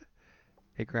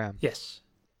Hey, Graham. Yes.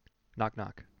 Knock,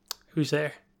 knock. Who's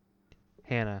there?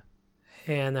 Hannah.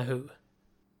 Hannah who?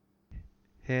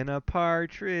 Hannah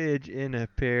Partridge in a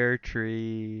pear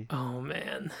tree. Oh,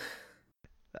 man.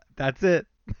 That's it.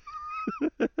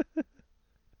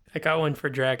 I got one for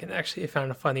Dragon. Actually, I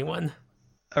found a funny one.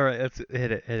 All right, let's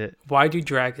hit it. Hit it. Why do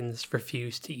dragons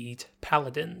refuse to eat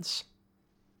paladins?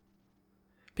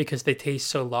 Because they taste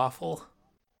so lawful.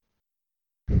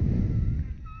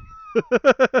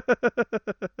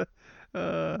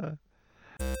 uh,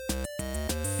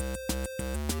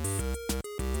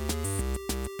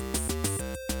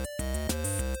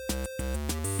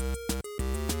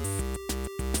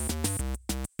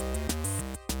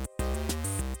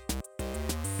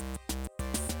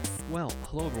 well,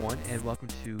 hello everyone, and welcome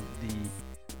to the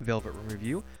Velvet Room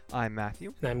Review. I'm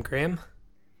Matthew, And I'm Graham.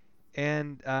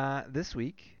 and this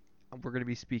week we're going to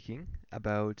be speaking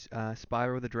about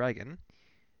Spyro the Dragon.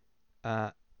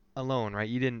 Alone, right?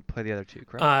 You didn't play the other two,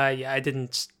 correct? Yeah, I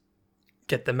didn't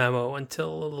get the memo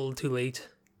until a little too late.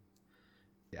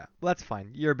 Yeah, well, that's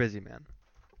fine. You're a busy man.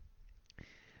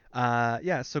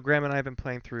 Yeah, so Graham and I have been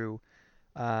playing through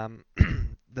um,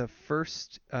 the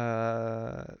first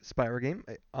Spyro game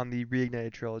on the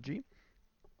Reignited trilogy,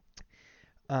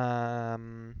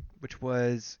 which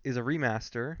is a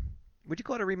remaster. Would you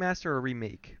call it a remaster or a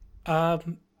remake?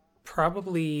 Um,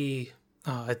 Probably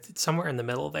it's somewhere in the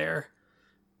middle there.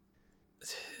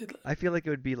 I feel like it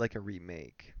would be like a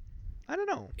remake. I don't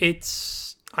know.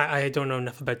 I don't know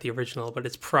enough about the original, but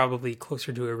it's probably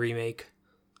closer to a remake.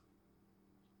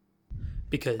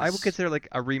 Because I would consider like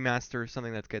a remaster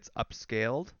something that gets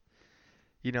upscaled,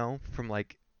 from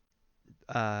like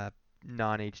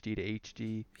non HD to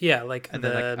HD, yeah, like and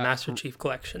then like the Master Chief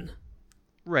Collection.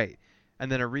 right,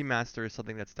 and then a remaster is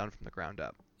something that's done from the ground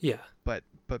up, Yeah, but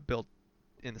built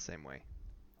in the same way.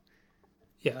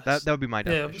 yeah, That would be my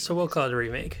yeah. definition. So we'll call it a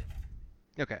remake.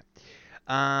 Okay.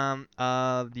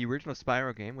 The original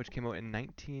Spyro game, which came out in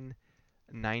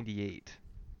 1998,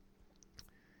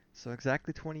 so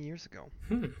exactly 20 years ago.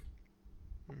 Hmm.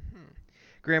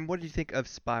 Graham, what did you think of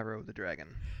Spyro the Dragon?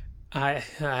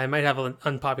 I might have an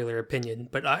unpopular opinion,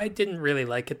 but I didn't really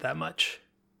like it that much.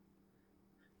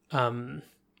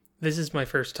 This is my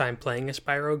first time playing a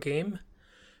Spyro game,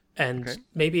 and Okay.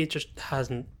 maybe it just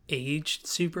hasn't aged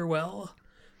super well.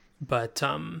 But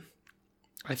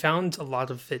I found a lot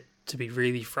of it to be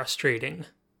really frustrating.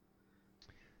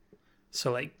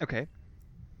 So Okay.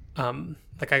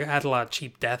 like I had a lot of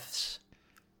cheap deaths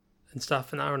and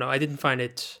stuff, and I don't know. I didn't find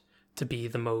it to be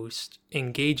the most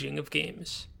engaging of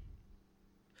games.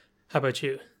 How about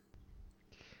you?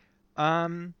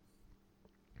 Um,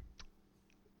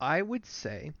 I would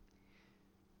say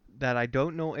that I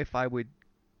don't know if I would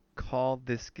call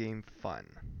this game fun.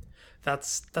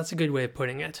 That's a good way of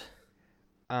putting it.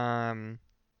 Um,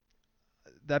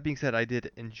 that being said, I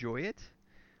did enjoy it.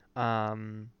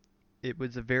 Um, it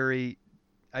was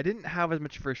I didn't have as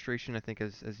much frustration, I think,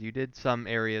 as you did. Some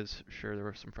areas, sure, there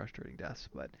were some frustrating deaths,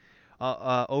 but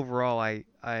overall, I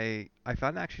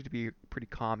found it actually to be a pretty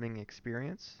calming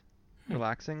experience, Hmm.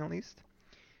 relaxing at least.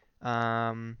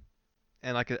 Um,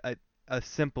 and like a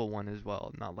simple one as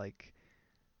well, not like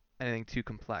anything too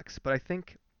complex. But I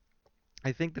think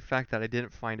the fact that I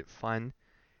didn't find it fun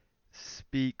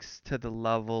speaks to the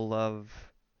level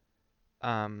of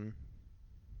um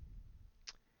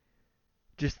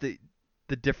just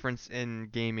the difference in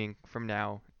gaming from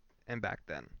now and back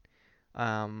then.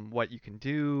 What you can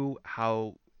do,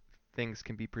 how things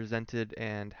can be presented,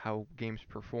 and how games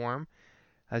perform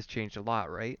has changed a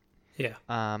lot, right? Yeah.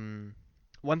 Um,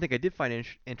 One thing I did find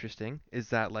interesting is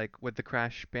that like with the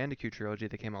Crash Bandicoot trilogy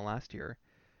that came out last year,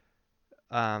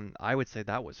 I would say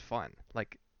that was fun.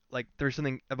 Like there's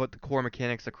something about the core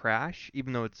mechanics of Crash,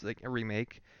 even though it's like a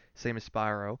remake, same as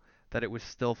Spyro, that it was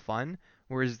still fun.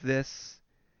 Whereas this,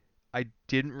 I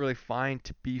didn't really find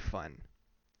to be fun.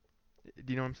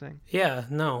 Do you know what I'm saying? Yeah,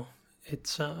 no.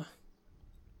 It's I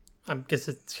guess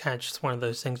it's kind of just one of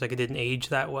those things like it didn't age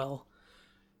that well.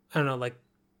 I don't know, like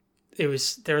there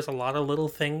was a lot of little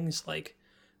things like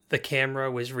the camera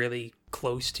was really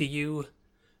close to you,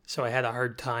 so I had a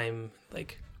hard time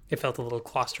like it felt a little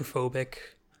claustrophobic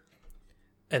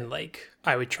and like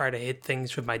I would try to hit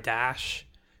things with my dash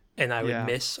and I would Yeah,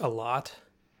 miss a lot.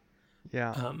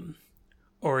 yeah, Um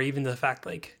or even the fact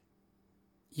like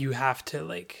you have to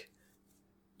like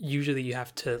usually you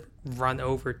have to run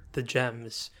over the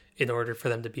gems in order for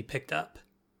them to be picked up.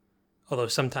 Although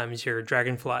sometimes your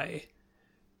dragonfly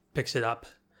picks it up.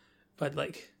 But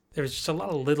like there was just a lot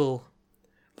of little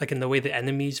like in the way the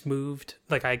enemies moved.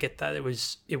 Like I get that it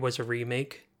was a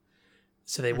remake.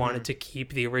 So they hmm wanted to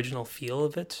keep the original feel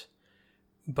of it.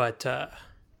 but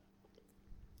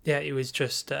yeah, it was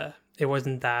just it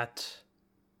wasn't that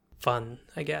fun,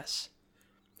 I guess.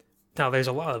 Now there's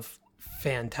a lot of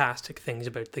fantastic things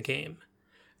about the game.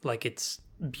 Like it's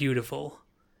beautiful.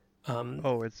 Um,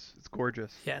 Oh, it's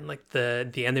gorgeous. yeah, and like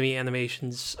the enemy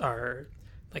animations are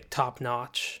like top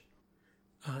notch,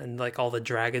 and like all the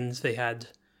dragons they had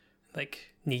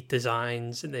like neat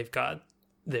designs, and they've got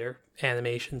their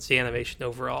animations. The animation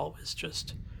overall was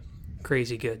just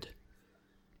crazy good.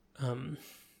 Um,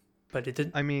 but it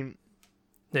didn't. I mean,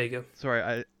 There you go. sorry,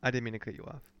 I didn't mean to cut you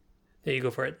off. There you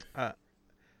go for it. Uh,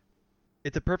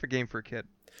 it's a perfect game for a kid.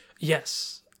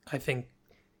 Yes, I think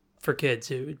for kids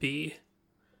it would be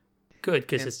good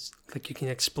because And it's like you can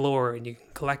explore and you can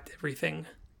collect everything.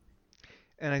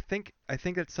 I think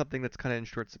that's something that's kind of in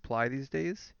short supply these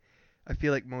days. I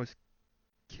feel like most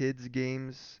kids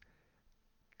games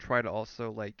try to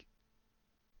also like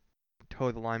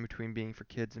toe the line between being for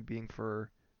kids and being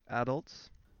for adults.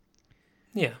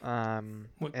 Yeah.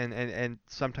 And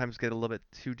sometimes get a little bit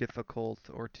too difficult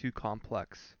or too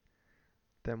complex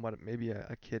than what maybe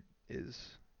a kid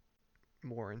is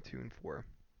more in tune for.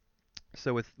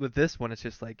 So with this one, it's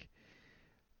just like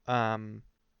um,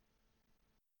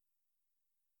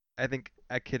 I think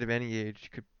a kid of any age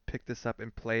could pick this up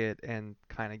and play it and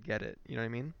kind of get it. You know what I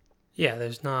mean? Yeah,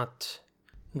 there's not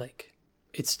like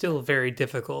it's still very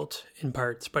difficult in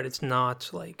parts, but it's not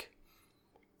like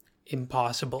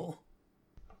impossible.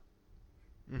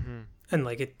 Mhm. And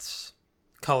like it's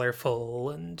colorful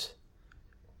and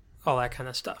all that kind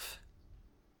of stuff.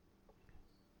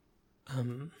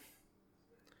 Um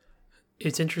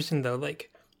it's interesting though,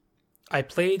 like I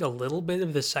played a little bit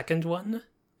of the second one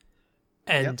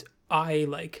Yep. and I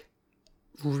like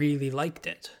really liked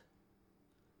it.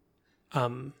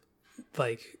 Um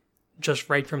like just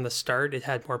right from the start it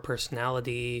had more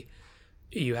personality.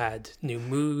 You had new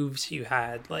moves, you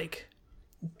had like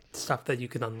stuff that you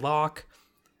could unlock,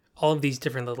 all of these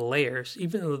different little layers.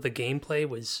 Even though the gameplay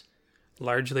was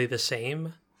largely the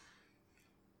same,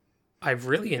 I've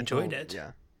really It's enjoyed all it.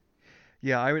 yeah.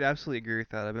 Yeah, I would absolutely agree with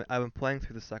that. I've been playing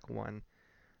through the second one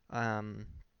um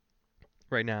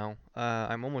right now.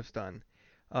 I'm almost done.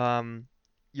 Um,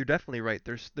 you're definitely right.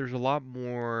 There's a lot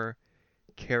more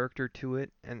character to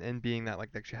it, and being that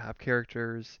like they actually have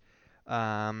characters.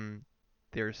 Um,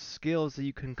 there's skills that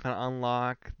you can kind of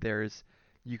unlock.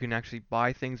 You can actually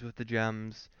buy things with the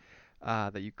gems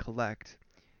that you collect.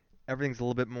 Everything's a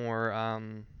little bit more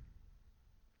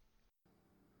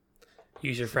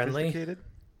User friendly. sophisticated.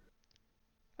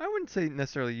 I wouldn't say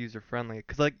necessarily user friendly,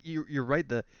 because like you're right.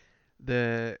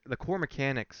 The core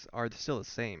mechanics are still the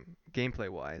same gameplay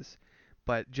wise,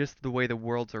 but just the way the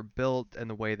worlds are built and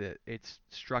the way that it's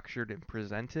structured and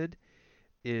presented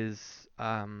is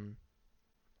I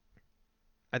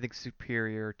think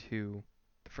superior to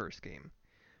the first game.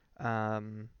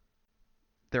 Um,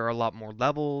 there are a lot more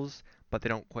levels, but they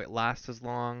don't quite last as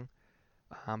long.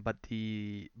 But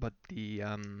the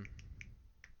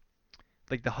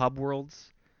like the hub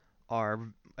worlds are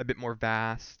a bit more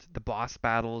vast. The boss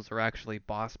battles are actually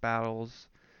boss battles.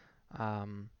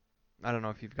 Um, I don't know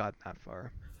if you've gotten that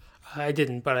far. I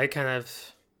didn't, but I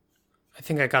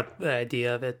think I got the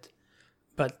idea of it.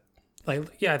 But like,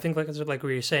 yeah, I think like what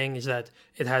you're saying is that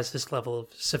it has this level of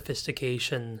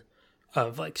sophistication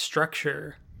of like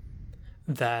structure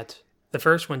that the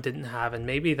first one didn't have, and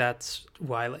maybe that's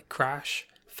why like Crash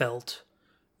felt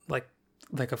like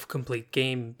like a complete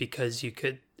game because you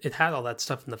could it had all that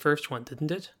stuff in the first one,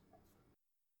 didn't it?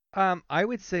 I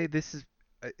would say this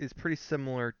is pretty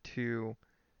similar to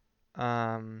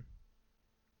um,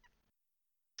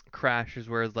 Crash, is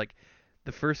whereas like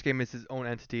the first game is its own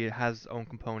entity, it has its own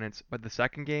components, but the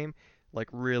second game like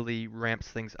really ramps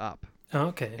things up, Oh,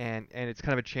 okay. and it's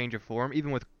kind of a change of form.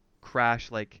 Even with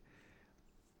Crash, like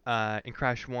in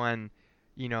Crash One,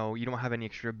 you don't have any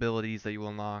extra abilities that you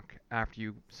unlock after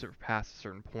you surpass a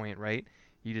certain point, right?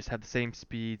 You just have the same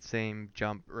speed, same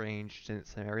jump range, same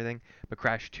everything. But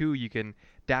Crash 2, you can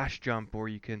dash jump, or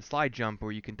you can slide jump,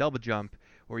 or you can double jump,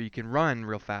 or you can run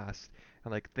real fast,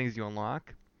 and like things you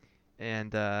unlock.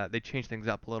 And they change things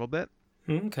up a little bit.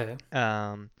 Okay.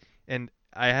 Um, and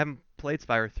I haven't played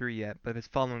Spyro 3 yet, but if it's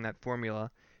following that formula,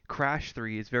 Crash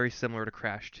 3 is very similar to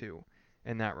Crash 2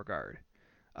 in that regard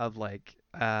of like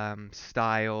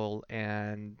style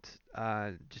and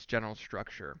just general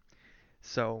structure.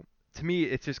 So to me,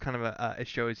 it's just kind of it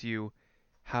shows you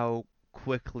how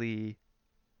quickly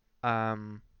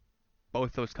um,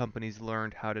 both those companies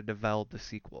learned how to develop the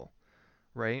sequel,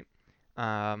 right?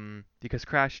 Because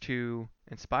Crash 2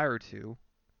 and Spyro 2,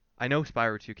 I know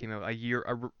Spyro 2 came out a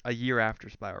year after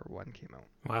Spyro 1 came out.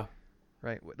 Wow.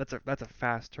 right? That's a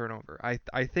fast turnover.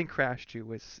 I think Crash 2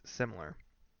 was similar.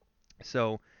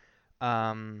 So,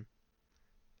 um,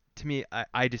 to me,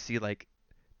 I just see like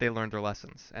they learned their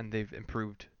lessons and they've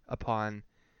improved upon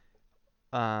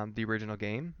the original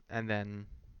game, and then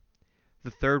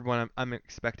the third one I'm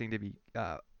expecting to be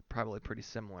probably pretty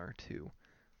similar to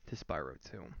Spyro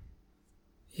 2.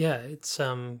 Yeah, it's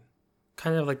kind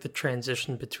of like the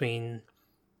transition between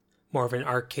more of an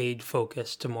arcade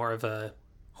focus to more of a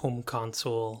home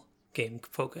console game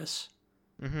focus.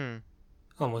 Mhm.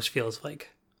 Almost feels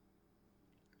like,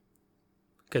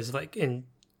 because like in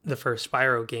the first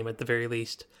Spyro game, at the very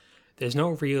least, there's no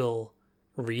real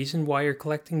reason why you're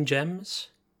collecting gems.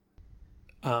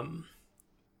 Um,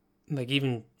 like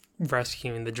even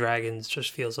rescuing the dragons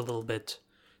just feels a little bit.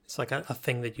 It's like a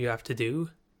thing that you have to do.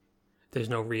 There's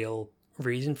no real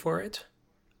reason for it.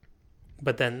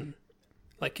 But then,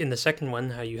 like in the second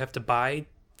one, how you have to buy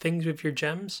things with your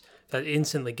gems, that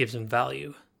instantly gives them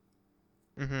value.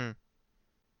 Mhm.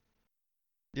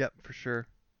 Yep, for sure.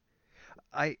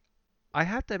 I I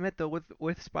have to admit though,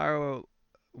 with Spyro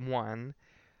 1,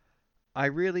 I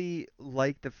really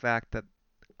like the fact that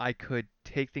I could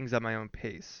take things at my own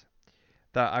pace.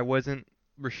 That I wasn't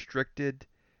restricted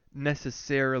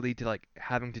necessarily to like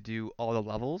having to do all the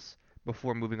levels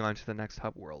before moving on to the next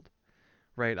hub world,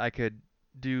 right? I could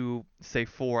do say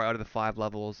 4 out of the 5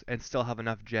 levels and still have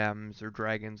enough gems or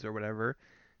dragons or whatever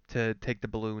to take the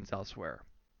balloons elsewhere.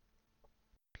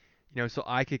 So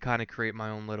I could kind of create my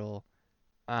own little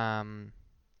um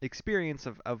experience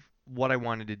of what I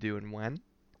wanted to do and when.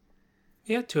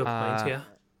 Yeah, to a point, Uh yeah.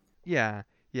 yeah,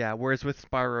 yeah, whereas with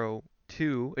Spyro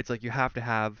 2, it's like you have to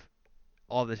have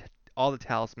all the all the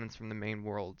talismans from the main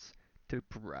worlds to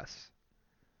progress.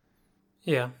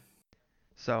 Yeah.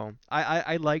 So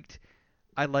I liked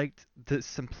the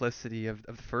simplicity of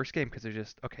the first game because there's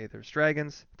just okay, there's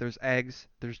dragons, there's eggs,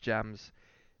 there's gems,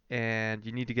 and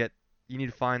you need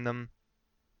to find them,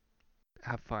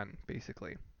 have fun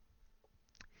basically.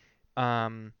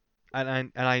 Um,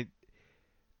 and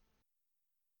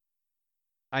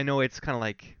I know it's kind of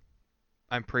like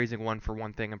I'm praising one for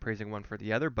one thing, I'm praising one for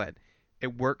the other, but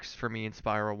it works for me in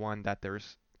Spiral One that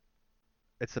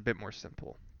it's a bit more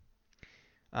simple.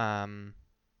 Um,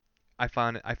 I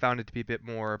found it to be a bit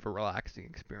more of a relaxing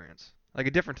experience, like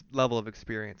a different level of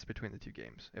experience between the two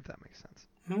games, if that makes sense.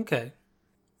 Okay.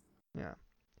 Yeah.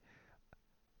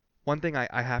 One thing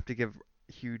I have to give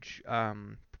huge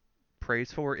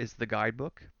praise for is the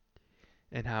guidebook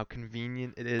and how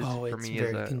convenient it is Oh, for it's me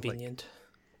as very a like convenient.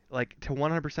 like to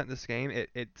 100% this game.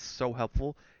 It's so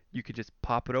helpful. You could just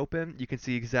pop it open. You can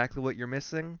see exactly what you're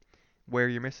missing, where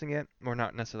you're missing it, or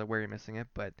not necessarily where you're missing it,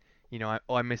 but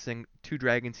I'm missing 2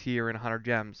 dragons here and 100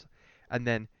 gems, and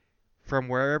then from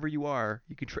wherever you are,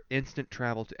 you can instant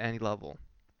travel to any level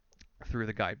through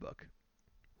the guidebook.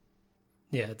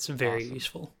 Yeah, it's very Awesome,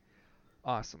 useful.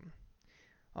 awesome,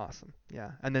 awesome.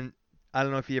 Yeah, and then I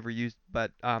don't know if you ever used,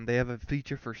 but they have a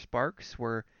feature for Sparks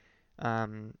where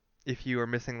Um, if you are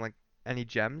missing like any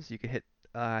gems, you can hit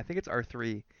I think it's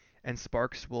R3, and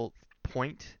sparks will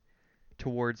point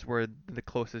towards where the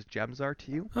closest gems are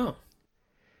to you. Oh,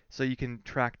 So you can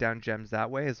track down gems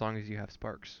that way as long as you have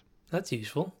sparks. that's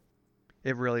useful.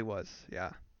 It really was,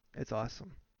 yeah. It's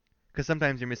awesome. Because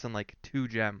sometimes you're missing like 2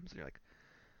 gems, and you're like,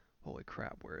 holy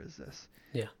crap, where is this?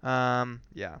 Yeah.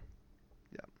 Yeah,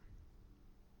 yeah.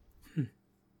 Hmm.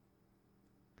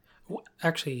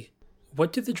 Actually,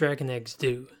 what do the dragon eggs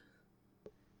do?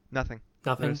 Nothing.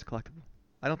 They're Nothing? just collectible.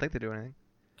 I don't think they do anything.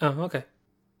 Oh, okay.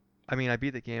 I mean, I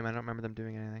beat the game. I don't remember them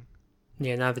doing anything.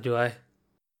 Yeah, neither do I.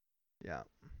 Yeah.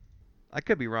 I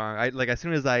could be wrong. I like as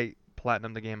soon as I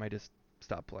platinum the game, I just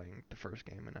stopped playing the first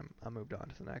game and I moved on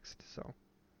to the next. So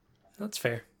That's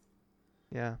fair.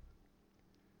 yeah,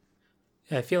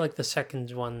 Yeah, I feel like the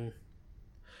second one.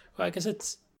 Well, I guess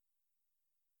it's.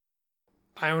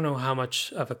 I don't know how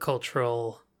much of a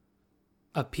cultural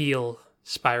appeal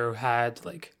Spyro had,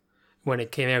 like, when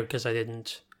it came out, because I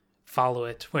didn't follow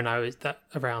it when I was that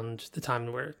around the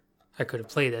time where I could have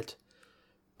played it.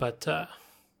 But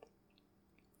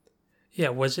yeah,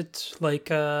 was it like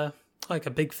a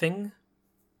big thing,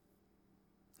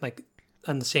 like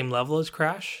on the same level as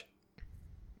Crash?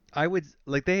 I would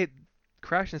like they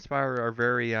Crash and Spyro are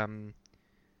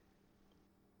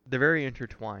they're very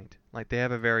intertwined. Like they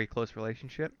have a very close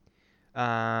relationship.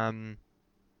 Um,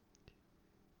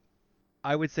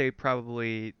 I would say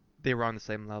probably they were on the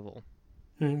same level.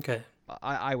 Okay.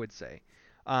 I would say.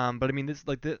 But I mean this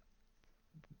like the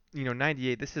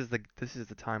 98. This is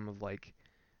the time of like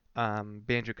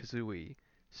Banjo-Kazooie,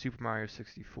 Super Mario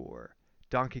 64,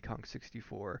 Donkey Kong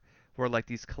 64, where like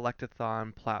these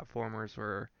collectathon platformers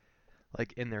were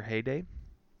like in their heyday.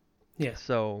 Yeah.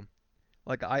 So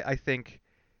like I think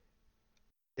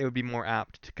it would be more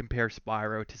apt to compare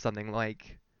Spyro to something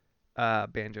like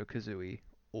Banjo Kazooie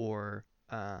or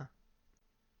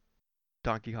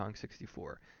Donkey Kong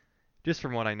 64. Just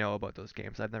from what I know about those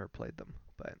games, I've never played them,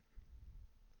 but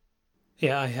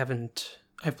Yeah, I haven't.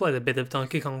 I've played a bit of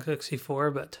Donkey Kong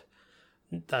 64, but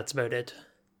that's about it.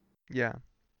 yeah,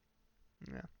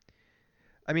 yeah.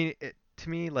 I mean, to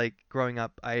me, like growing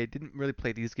up, I didn't really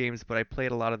play these games, but I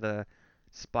played a lot of the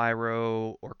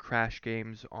Spyro or Crash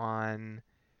games on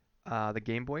the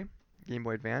Game Boy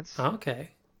Advance.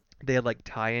 Okay. They had like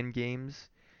tie-in games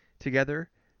together,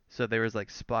 so there was like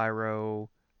Spyro.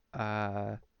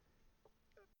 Uh,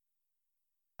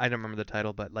 I don't remember the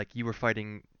title, but like you were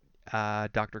fighting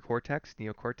Dr. Cortex,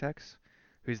 Neo Cortex,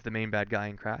 who's the main bad guy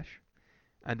in Crash.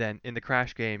 And then in the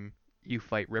Crash game, you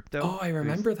fight Ripto, Oh, I who's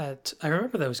remember that. I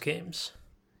remember those games.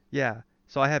 yeah.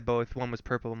 So I had both. One was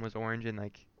purple, one was orange, and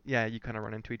like yeah, you kind of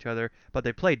run into each other, but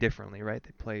they play differently, right?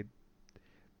 They played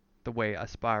the way a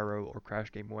Spyro or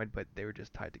Crash game would, but they were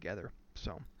just tied together.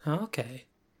 So Okay.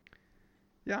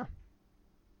 yeah,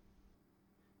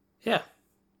 Yeah.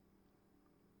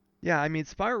 yeah. I mean,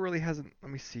 Spyro really hasn't.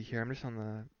 Let me see here. I'm just on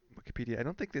the Wikipedia. I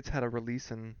don't think it's had a release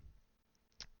in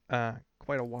quite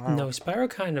a No, while. Spyro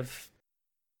kind of.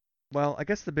 Well, I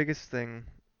guess the biggest thing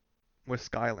was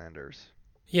Skylanders.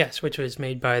 Yes, which was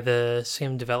made by the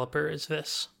same developer as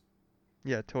this.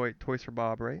 Yeah, Toys for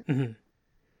Bob, right? Hmm.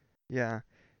 Yeah.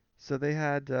 So they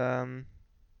had the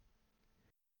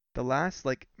last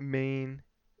like main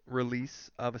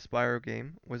release of a Spyro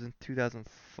game was in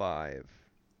 2005.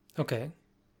 Okay.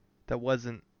 That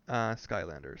wasn't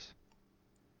Skylanders.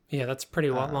 Yeah, that's pretty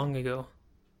Um, long ago.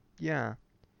 yeah,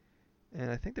 and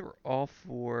I think they were all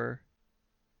for.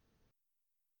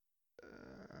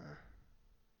 Uh,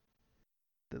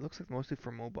 it looks like mostly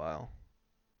for mobile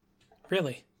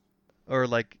Really? or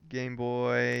like Game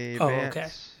Boy Oh, okay.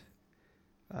 Advance.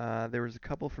 There was a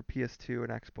couple for PS2 and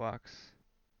Xbox.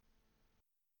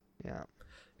 Yeah.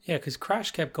 Yeah, because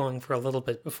Crash kept going for a little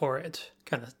bit before it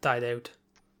kind of died out.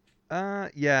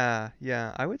 Yeah,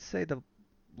 yeah. I would say the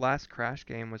last Crash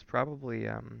game was probably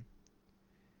I'm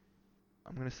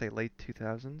gonna say late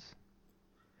 2000s.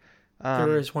 There Um,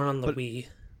 was one on the but Wii.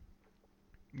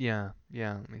 yeah,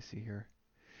 yeah. Let me see here.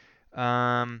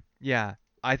 Yeah.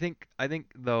 I think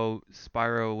though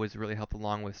Spyro was really helped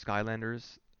along with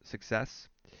Skylanders' success.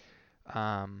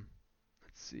 Let's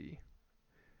see.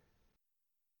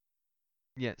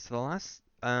 Yeah. So the last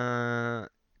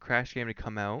Crash game to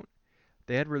come out,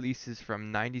 they had releases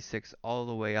from '96 all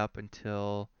the way up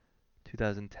until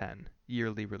 2010,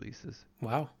 yearly releases.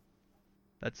 Wow.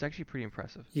 That's actually pretty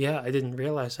impressive. Yeah, I didn't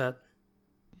realize that.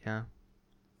 Yeah.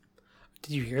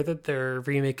 Did you hear that they're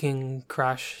remaking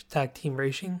Crash Tag Team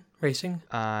Racing?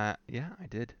 Yeah, I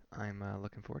did. I'm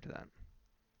looking forward to that.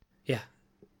 Yeah,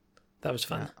 that was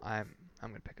Yeah, fun. I'm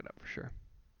gonna pick it up for sure.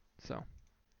 So,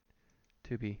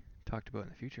 to be talked about in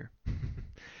the future.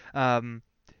 um,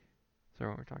 so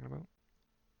what we're talking about?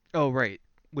 Oh, right.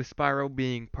 With Spyro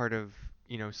being part of,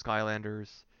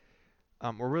 Skylanders,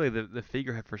 or really the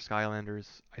figurehead for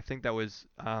Skylanders, I think that was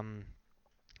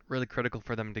really critical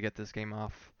for them to get this game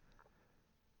off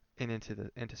and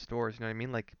into stores. You know what I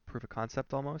mean? Like proof of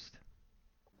concept almost.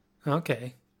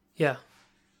 Okay. Yeah.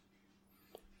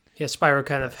 Yeah, Spyro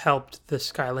kind of But helped the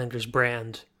Skylanders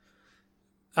brand,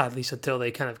 at least until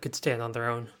they kind of could stand on their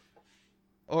own.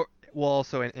 or well,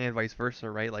 also and vice versa,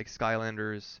 right? Like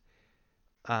Skylanders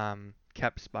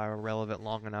kept Spyro relevant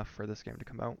long enough for this game to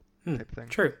come out, Hmm, type thing.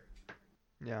 true.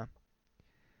 Yeah.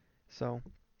 So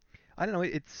I don't know.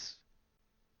 It's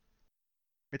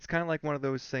kind of like one of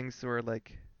those things where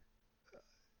like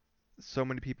so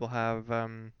many people have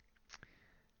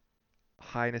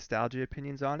high nostalgia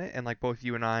opinions on it, and like both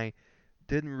you and I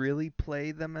didn't really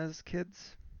play them as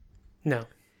kids, No.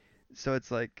 so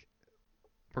it's like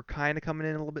we're kind of coming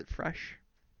in a little bit fresh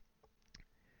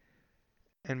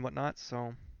and whatnot.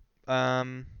 So,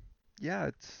 um, yeah,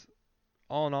 it's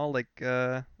all in all like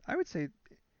I would say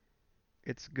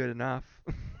it's good enough.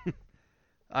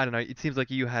 I don't know. It seems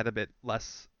like you had a bit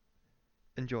less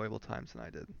enjoyable times than I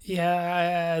did.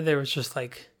 Yeah, there was just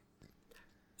like,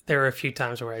 there were a few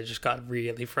times where I just got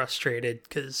really frustrated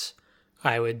because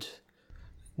I would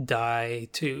die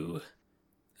to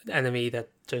an enemy that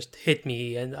just hit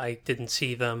me and I didn't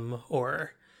see them,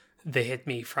 or they hit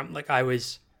me from, like,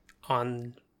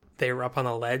 on, they were up on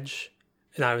a ledge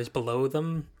and I was below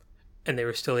them and they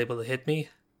were still able to hit me.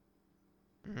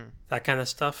 Mhm. That kind of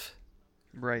stuff.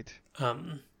 Right.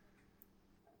 Um,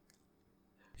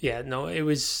 yeah, no, it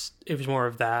was more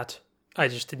of that. I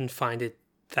just didn't find it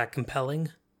that compelling.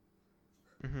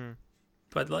 Hmm.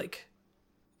 but like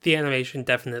the animation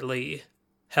definitely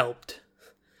helped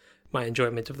my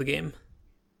enjoyment of the game.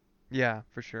 Yeah,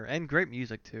 for sure. And great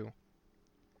music too.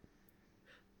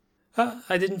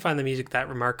 I didn't find the music that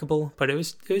remarkable, but it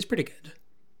was pretty good.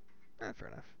 Fair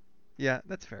enough. Yeah,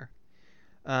 that's fair.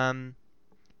 Um,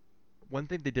 One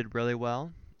thing they did really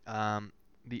well, um,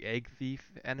 the egg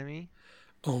thief enemy,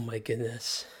 Oh my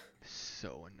goodness,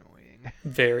 so annoying.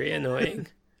 very annoying,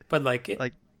 but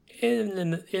Like, in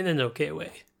an okay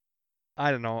way.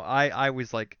 I don't know. I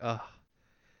was like, ugh,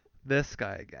 this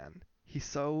guy again. He's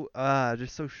so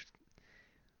just so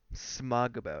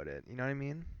smug about it. You know what I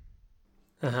mean?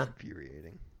 Uh It's huh.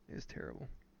 infuriating. It was terrible.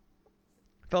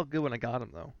 Felt good when I got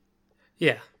him though.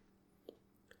 Yeah,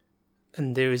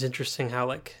 and it was interesting how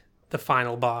like the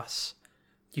final boss,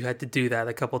 you had to do that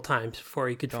a couple times before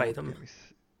you could fight Don't him. get me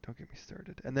don't get me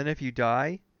started. And then if you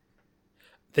die,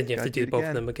 Then you have gotta to do do it both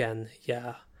of again. them again.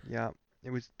 Yeah, Yeah, it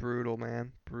was brutal,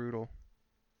 man. Brutal.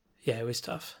 yeah, it was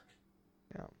tough.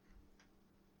 Yeah.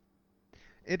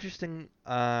 Interesting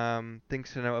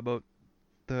things to know about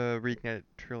the Reignited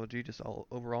trilogy, just all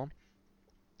overall.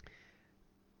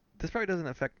 This probably doesn't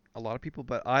affect a lot of people,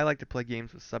 but I like to play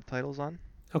games with subtitles on.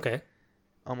 Okay.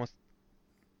 Almost,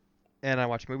 and I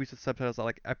watch movies with subtitles.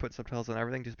 I put subtitles on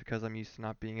everything just because I'm used to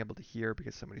not being able to hear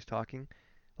because somebody's talking.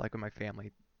 Like with my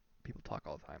family, people talk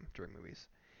all the time during movies,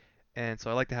 and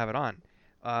so I like to have it on.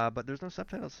 But there's no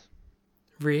subtitles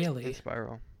in Really?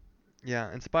 Spyro.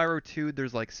 Yeah, in Spyro 2,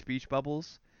 there's like speech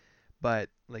bubbles, but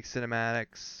like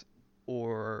cinematics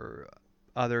or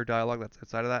other dialogue that's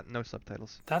outside of that, no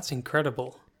subtitles. That's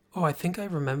incredible. Oh, I think I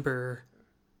remember.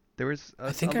 There was I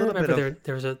a think I little bit remember of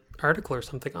there was an article or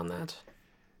something on that.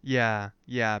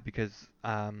 yeah, because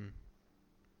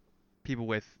people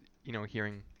with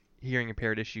hearing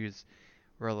impaired issues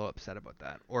were a little upset about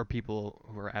that, or people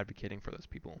who are advocating for those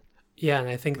people Yeah, and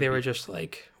I think would they were be just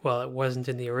like, well, it wasn't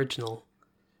in the original.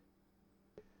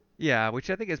 yeah, which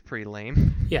I think is pretty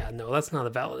lame. Yeah, no, that's not a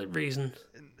valid reason.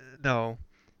 No,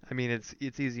 I mean it's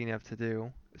easy enough to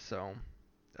do. So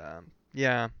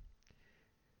yeah,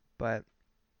 but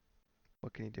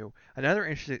what can you do? Another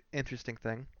interesting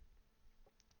thing,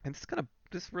 and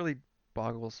this really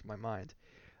boggles my mind.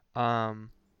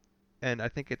 Um, and I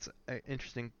think it's an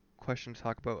interesting question to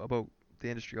talk about the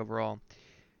industry overall.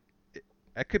 It,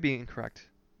 I could be incorrect.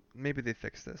 Maybe they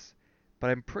fixed this, but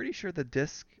I'm pretty sure the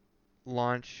disc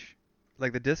launch,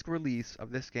 like the disc release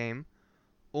of this game,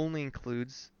 only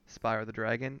includes Spyro the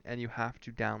Dragon, and you have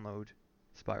to download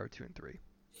Spyro 2 and 3,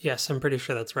 Yes, I'm pretty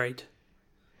sure that's right.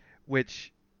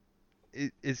 which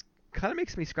is kind of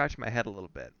makes me scratch my head a little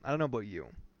bit. I don't know about you.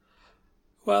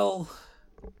 Well,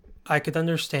 I could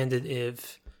understand it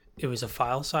if it was a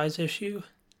file size issue,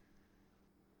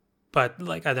 but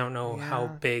like I don't know how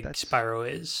Yeah, big that's Spyro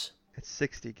is. it's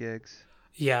 60 gigs.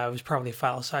 Yeah, it was probably a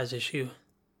file size issue.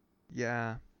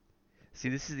 Yeah. See,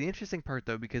 this is the interesting part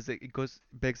though, because it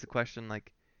begs the question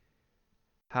like,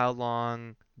 how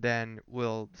long then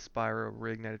will the Spyro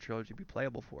Reignited trilogy be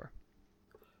playable for?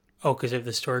 Oh, because if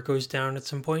the store goes down at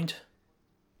some point.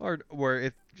 Or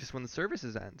if just when the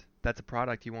services end, that's a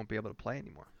product you won't be able to play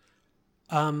anymore.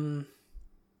 Um,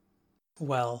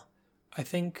 well, I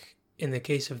think in the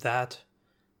case of that,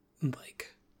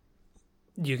 like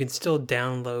you can still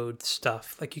download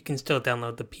stuff. Like you can still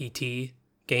download the PT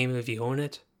game if you own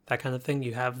it, that kind of thing.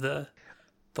 You have the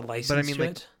But I license mean, to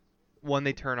like it. when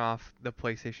they turn off the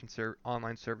PlayStation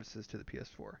online services to the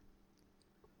PS4,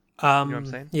 you know what I'm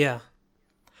saying? Yeah,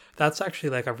 that's actually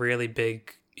like a really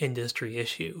big industry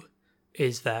issue.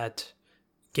 Is that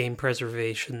game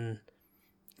preservation?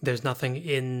 There's nothing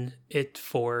in it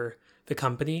for the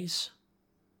companies,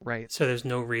 Right. so there's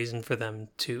no reason for them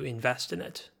to invest in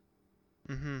it.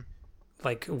 Mm-hmm.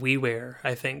 Like WiiWare,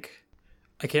 I think.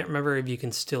 I can't remember if you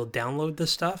can still download the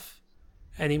stuff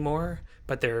anymore,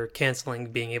 but they're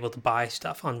canceling being able to buy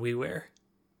stuff on WiiWare.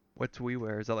 What's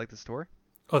WiiWare? Is that like the store?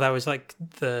 Oh, that was like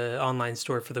the online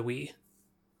store for the Wii.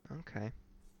 Okay.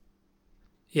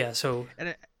 Yeah, so And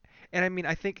it, and I mean,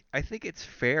 I think it's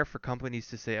fair for companies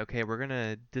to say, okay, we're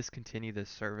gonna discontinue this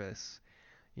service,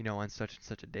 on such and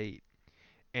such a date.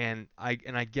 And I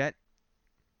get,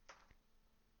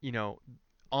 you know,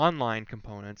 online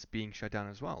components being shut down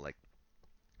as well. Like,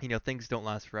 things don't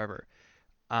last forever.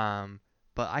 Um,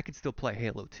 but I can still play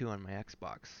Halo 2 on my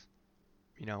Xbox.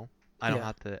 You know, I don't yeah.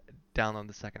 have to download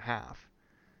the second half.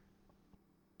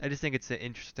 I just think it's an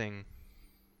interesting.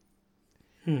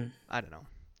 Hmm. I don't know.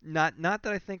 Not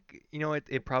that I think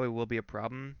it probably will be a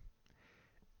problem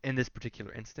in this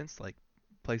particular instance. Like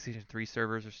PlayStation 3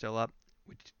 servers are still up,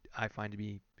 which I find to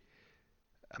be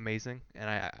amazing, and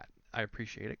I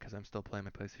appreciate it because I'm still playing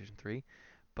my PlayStation 3.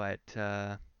 But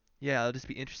yeah, it'll just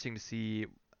be interesting to see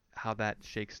how that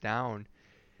shakes down.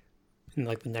 in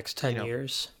like the next You 10 know,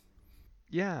 years.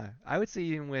 yeah, I would say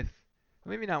even with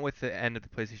maybe not with the end of the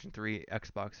PlayStation 3,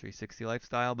 Xbox 360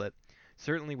 lifestyle, but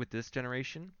certainly with this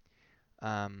generation,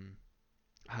 um,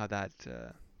 how that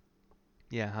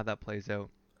yeah, how that plays out.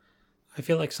 I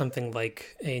feel like something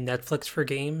like a Netflix for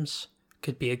games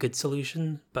could be a good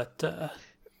solution, but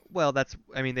Well, that's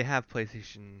I mean they have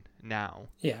PlayStation Now,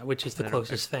 yeah, which is the and I don't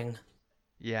closest thing.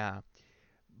 yeah,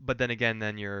 but then again,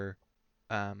 then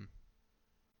um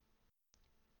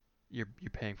you're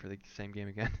paying for the same game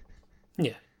again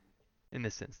Yeah. in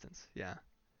this instance. Yeah,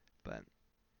 but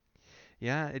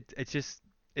yeah, it's just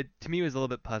it to me was a little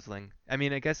bit puzzling. I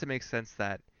mean, I guess it makes sense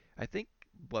that I think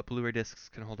what Blu-ray discs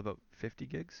can hold about 50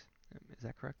 gigs. Is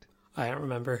that correct? I don't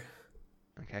remember.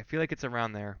 Okay, I feel like it's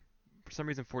around there. For some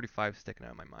reason, 45 is sticking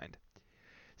out in my mind.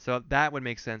 So that would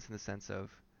make sense in the sense of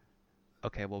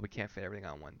okay, well we can't fit everything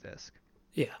on one disc.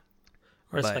 Yeah.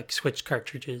 Or it's But like Switch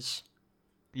cartridges.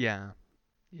 yeah,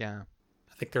 yeah,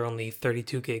 I think they're only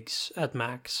 32 gigs at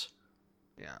max.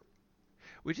 yeah.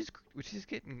 Which is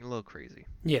getting a little crazy.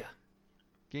 Yeah.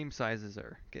 Game sizes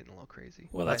are getting a little crazy.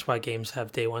 Well, But that's why games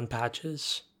have day one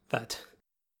patches that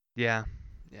yeah,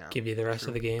 yeah, give you the rest of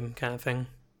true. the game kind of thing.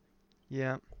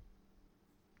 Yeah.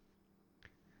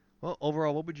 Well,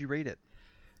 overall, what would you rate it?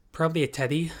 Probably a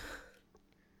Teddy,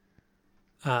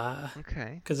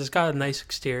 Okay. because it's got a nice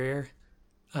exterior.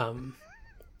 Um,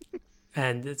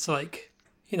 and it's like,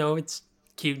 it's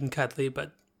cute and cuddly,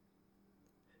 but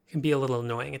can be a little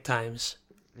annoying at times.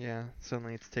 Yeah,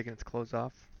 suddenly it's taking its clothes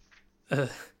off. Uh,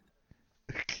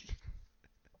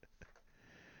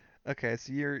 Okay,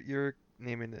 so you're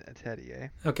naming it a teddy, eh?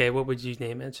 okay, what would you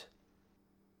name it?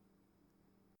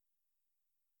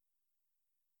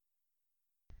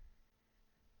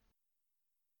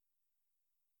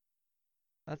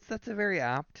 That's a very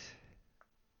apt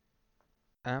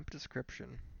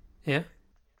description. Yeah.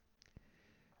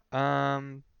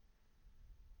 Um,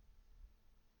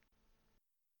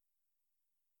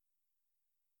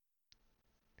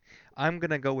 I'm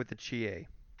gonna go with the Chie,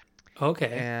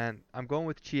 Okay. and I'm going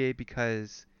with Chie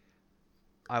because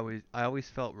I always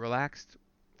felt relaxed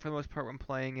for the most part when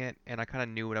playing it, and I kind of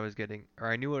knew what I was getting,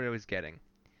 or I knew what I was getting.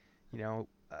 You know,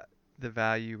 the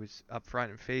value was up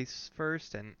front and face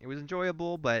first, and it was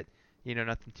enjoyable, but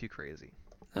nothing too crazy.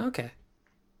 Okay.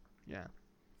 Yeah,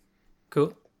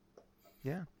 Cool.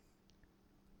 yeah.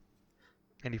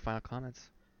 Any final comments?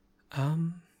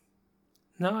 Um,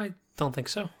 no, I don't think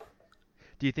so.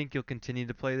 Do you think you'll continue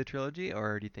to play the trilogy,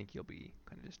 or do you think you'll be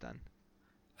kind of just done?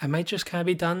 I might just kind of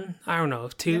be done. I don't know.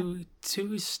 Yeah,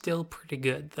 Two is still pretty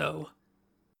good though.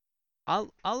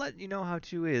 I'll let you know how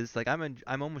two is. Like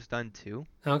I'm almost done two.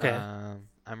 Okay.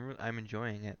 I'm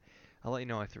enjoying it. I'll let you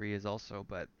know how three is also.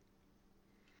 But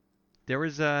there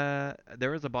was a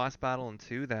boss battle in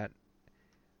two that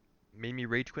made me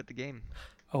rage quit the game.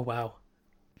 Oh wow,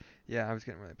 Yeah, I was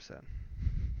getting really upset.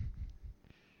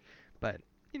 But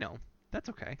you know that's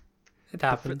okay. it The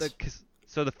happens. cause,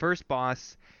 so the first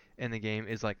boss in the game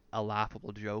is like a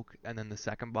laughable joke, and then the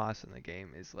second boss in the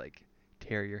game is like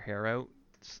tear your hair out.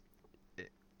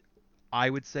 I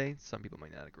would say some people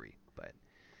might not agree, but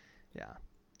yeah.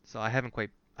 So I haven't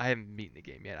beaten the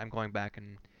game yet. I'm going back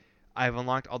and I've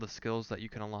unlocked all the skills that you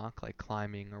can unlock, like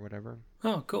climbing or whatever,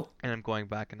 Oh, cool. and I'm going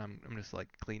back and I'm just like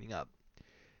cleaning up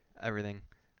everything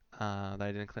that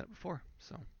I didn't clean up before.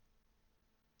 So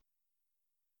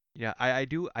yeah, I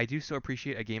do so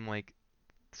appreciate a game like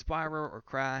Spyro or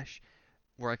Crash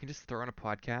where I can just throw on a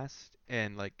podcast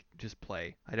and like just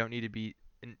play. I don't need to be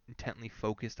intently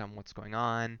focused on what's going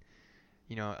on.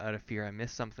 Out of fear I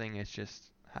miss something. It's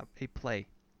just have a play.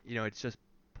 It's just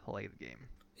play the game.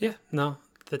 Yeah. No,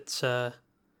 that's it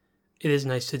is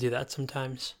nice to do that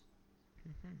sometimes.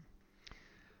 Hmm.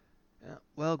 Yeah.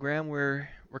 Well, Graham, we're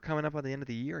coming up on the end of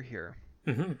the year here.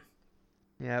 Hmm.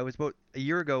 Yeah, it was about a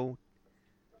year ago,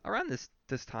 around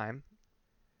this time,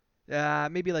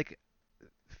 maybe like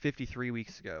 53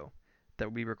 weeks ago,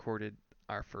 that we recorded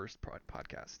our first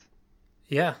podcast.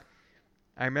 Yeah.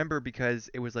 I remember because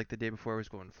it was like the day before I was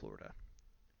going to Florida,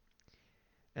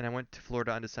 and I went to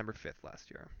Florida on December 5th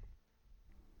last year.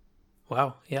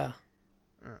 Wow. Yeah.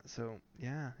 So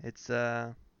yeah, it's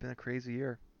been a crazy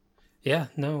year. Yeah.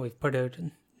 No, we've put out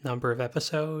a number of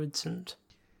episodes, and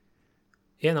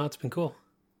yeah, no, it's been cool.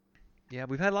 Yeah,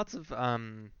 we've had lots of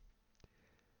one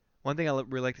thing I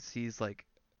really like to see is like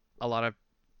a lot of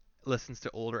listens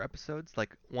to older episodes,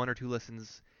 like one or two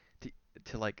listens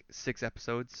to like six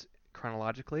episodes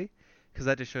chronologically, because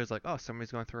that just shows like, oh,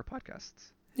 somebody's going through our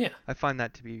podcasts. Yeah. I find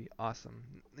that to be awesome.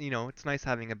 It's nice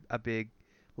having a big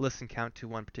listen count to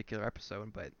one particular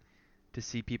episode, but to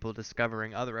see people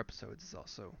discovering other episodes is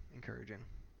also encouraging.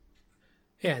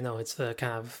 Yeah, no, it's the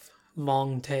kind of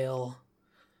long tail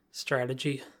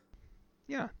strategy.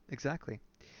 Yeah, exactly.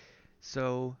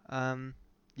 So,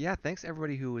 yeah, thanks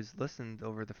everybody who has listened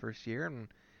over the first year, and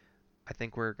I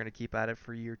think we're gonna keep at it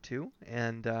for year two.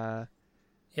 And I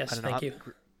Yes, don't know, thank you.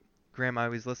 Graham, I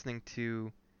was listening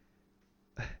to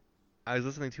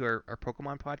our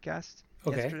Pokemon podcast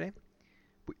Okay. yesterday.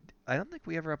 I don't think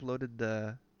we ever uploaded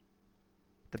the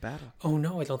battle. Oh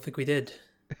no, I don't think we did.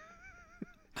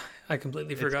 I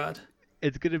completely It's forgot.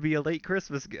 it's gonna be a late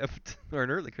Christmas gift or an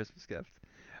early Christmas gift,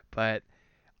 but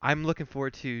I'm looking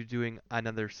forward to doing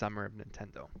another summer of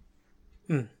Nintendo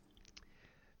Hmm.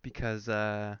 because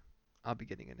I'll be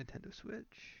getting a Nintendo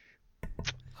Switch,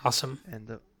 Awesome. and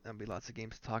there'll be lots of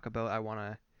games to talk about. I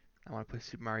wanna play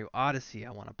Super Mario Odyssey.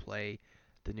 I wanna play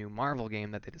the new Marvel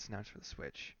game that they just announced for the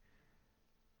Switch.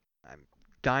 I'm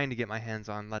dying to get my hands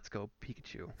on Let's Go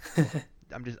Pikachu.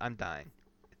 I'm dying.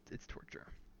 It's torture.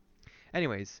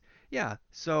 Anyways, yeah.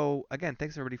 So again,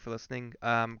 thanks everybody for listening.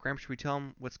 Graham, should we tell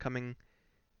them what's coming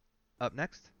up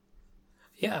next?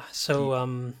 Yeah. Do you,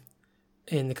 So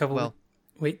in a couple weeks, well,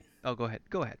 wait, oh, go ahead.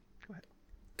 Go ahead. Go ahead.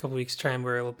 couple weeks time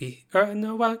where it will be.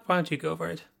 No, why don't you go for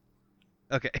it?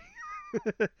 Okay.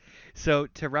 So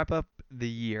to wrap up the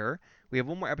year, we have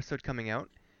one more episode coming out.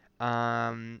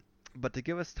 Um, but to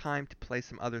give us time to play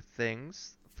some other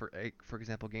things, for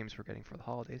example, games we're getting for the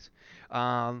holidays,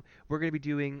 we're going to be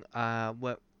doing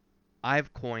what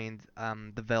I've coined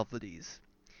the Velvedies,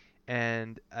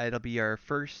 and it'll be our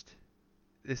first.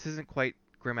 This isn't quite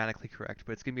grammatically correct,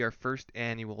 but it's going to be our first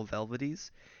annual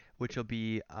Velvedies, which will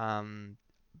be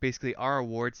basically our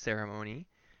award ceremony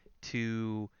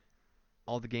to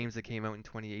all the games that came out in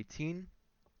 2018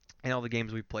 and all the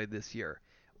games we played this year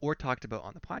or talked about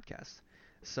on the podcast.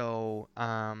 So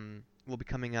we'll be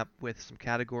coming up with some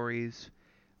categories,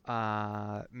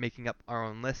 making up our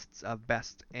own lists of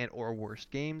best and or worst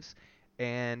games,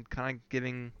 and kind of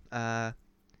giving a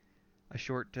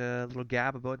short little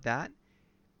gab about that.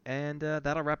 And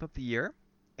that'll wrap up the year.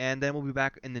 And then we'll be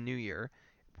back in the new year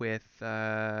with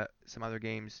some other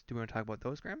games. Do we want to talk about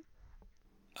those, Graham?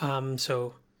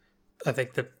 So I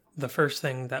think the first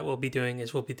thing that we'll be doing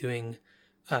is we'll be doing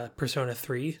Persona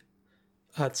 3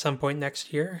 at some point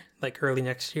next year, like early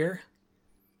next year.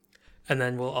 And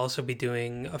then we'll also be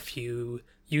doing a few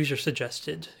user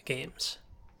suggested games.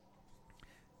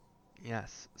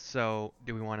 Yes. So,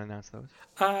 do we want to announce those?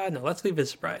 No, let's leave it a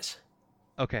surprise.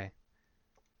 Okay.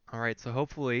 All right. So,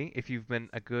 hopefully, if you've been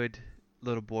a good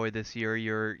little boy this year,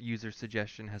 your user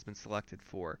suggestion has been selected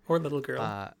for Or little girl.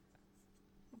 uh,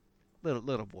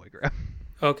 little boy, Graham.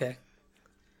 Okay.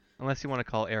 Unless you want to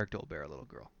call Eric Dolbear a little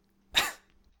girl.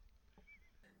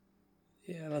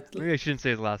 Yeah, let's, Maybe I shouldn't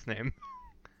say his last name.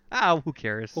 Ah, who we'll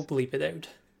cares? bleep it out.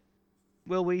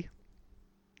 Will we?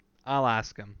 I'll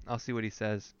ask him. I'll see what he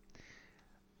says.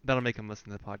 That'll make him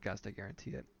listen to the podcast, I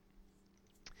guarantee it.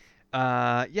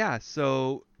 Yeah,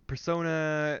 so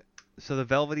Persona, so the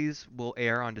Velveties will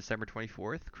air on December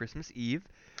 24th, Christmas Eve,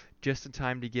 just in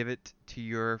time to give it to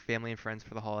your family and friends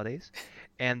for the holidays.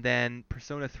 And then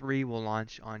Persona 3 will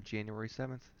launch on January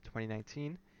 7th,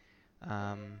 2019.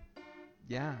 Um,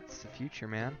 yeah, it's the future,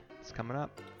 man. It's coming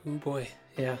up. Oh boy.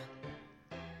 Yeah.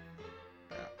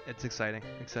 It's exciting,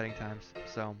 exciting times.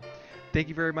 So, thank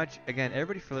you very much again,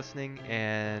 everybody, for listening,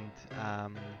 and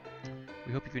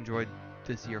we hope you've enjoyed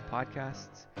this year of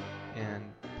podcasts. And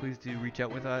please do reach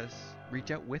out with us.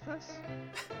 Reach out with us?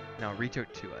 No, reach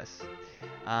out to us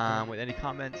with any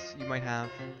comments you might have.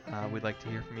 We'd like to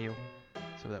hear from you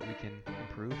so that we can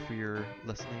improve for your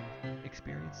listening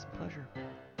experience and pleasure.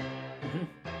 Mm-hmm.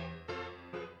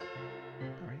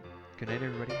 All right. Good night,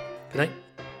 everybody. Good night.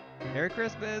 Merry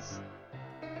Christmas.